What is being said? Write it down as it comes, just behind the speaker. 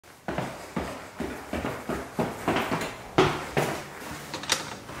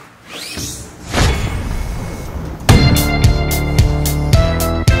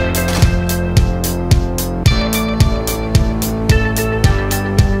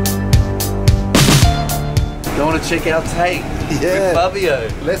to check out Tate with Fabio.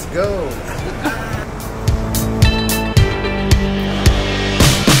 Let's go.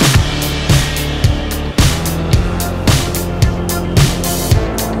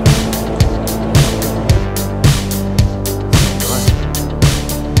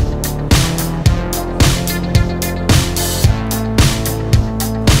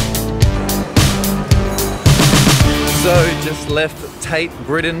 So just left Tate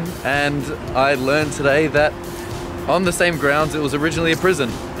Britain, and I learned today that on the same grounds it was originally a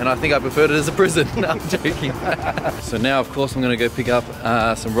prison, and I think I preferred it as a prison. No, I'm joking. So now of course I'm going to go pick up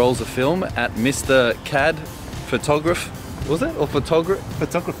some rolls of film at Mr. CAD Photograph, was it? Or Photography,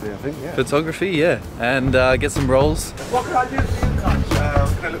 Photography, I think, yeah. Photography, yeah. And get some rolls. What can I do for you guys?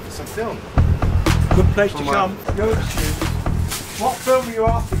 Can I look for some film? Good place to come. Go to shoot. What film are you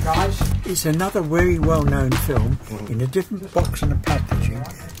after, guys? It's another very well-known film in a different box and a packaging,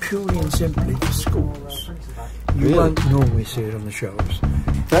 purely and simply for schools. You won't normally see it on the shelves.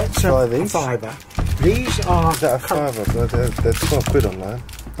 That's a fiver. These are... Is that a fiver? They're 12 quid online.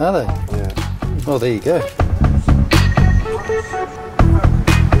 Are they? Yeah. Oh, there you go.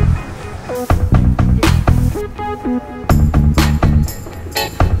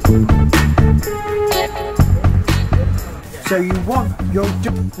 So you want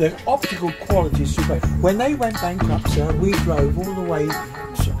the optical quality is super. When they went bankrupt, sir, we drove all the way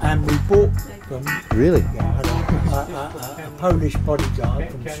and we bought them. Really? Yeah, a Polish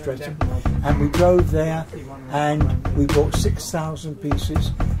bodyguard from Streatham, and we drove there and we bought 6,000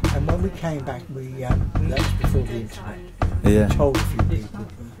 pieces. And when we came back, that was before the internet. Yeah. We told a few people,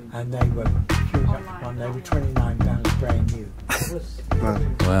 and they were they were £29 brand new.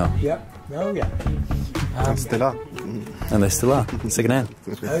 Wow. Yep. Oh yeah. And still are. And they still are, second hand.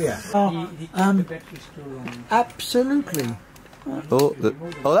 Oh yeah. Absolutely. Oh,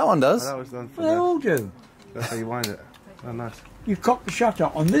 that one does. That was done for They all do. That's how you wind it. Oh, nice. You've cocked the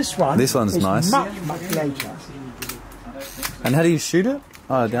shutter on this one. This one's nice. Much later. And how do you shoot it?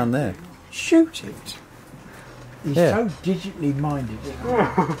 Oh, down there. Shoot it. He's so digitally minded.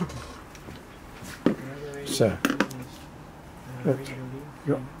 So, look,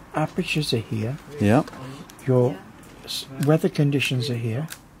 your apertures are here. Yeah. Your weather conditions are here.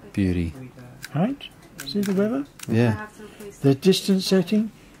 Beauty. Right? See the weather? Yeah. The distance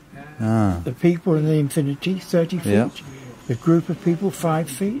setting. The people in the infinity, 30 feet. Yeah. The group of people, 5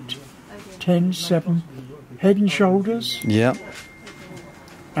 feet. 10, 7. Head and shoulders. Yeah.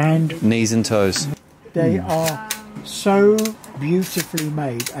 And knees and toes. They are so beautifully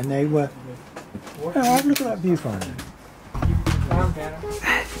made, and they were... Oh, have a look at that viewfinder.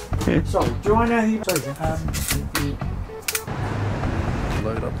 Sorry, do I know who...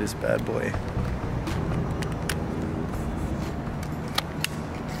 Load up this bad boy.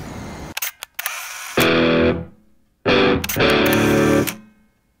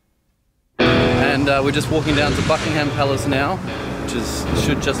 And we're just walking down to Buckingham Palace now, which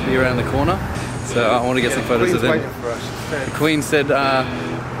should just be around the corner. So I want to get some photos of them. For us. The Queen said 3:30.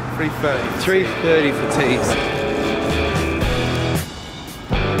 3:30 for teas.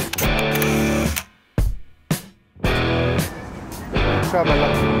 Try my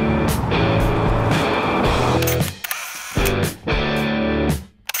luck.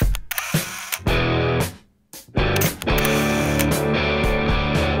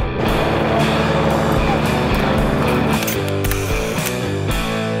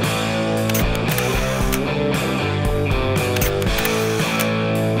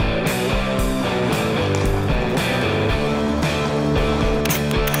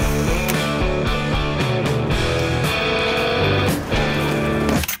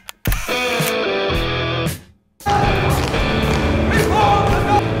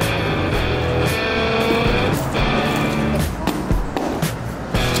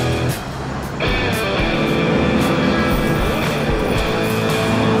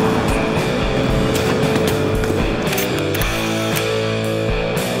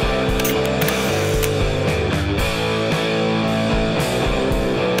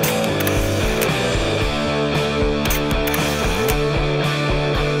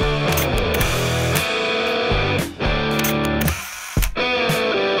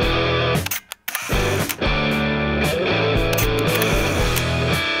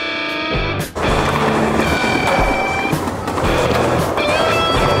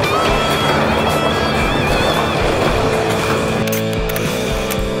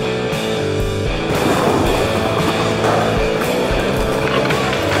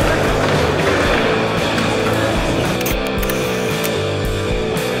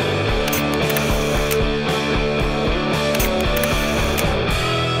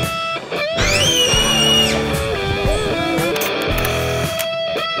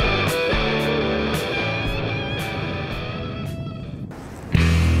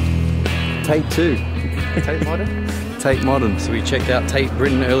 Tate 2. Tate Modern? Tate Modern. So we checked out Tate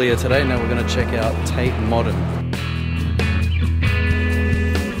Britain earlier today, now we're going to check out Tate Modern.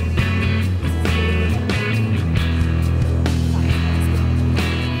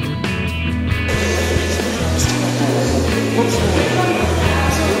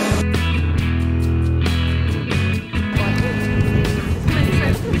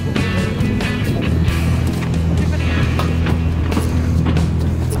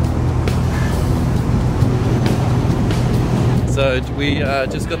 So we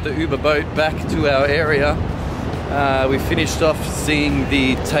just got the Uber boat back to our area. We finished off seeing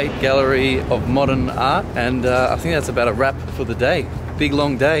the Tate Gallery of Modern Art, and I think that's about a wrap for the day. Big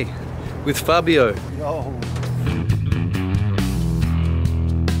long day with Fabio. Oh.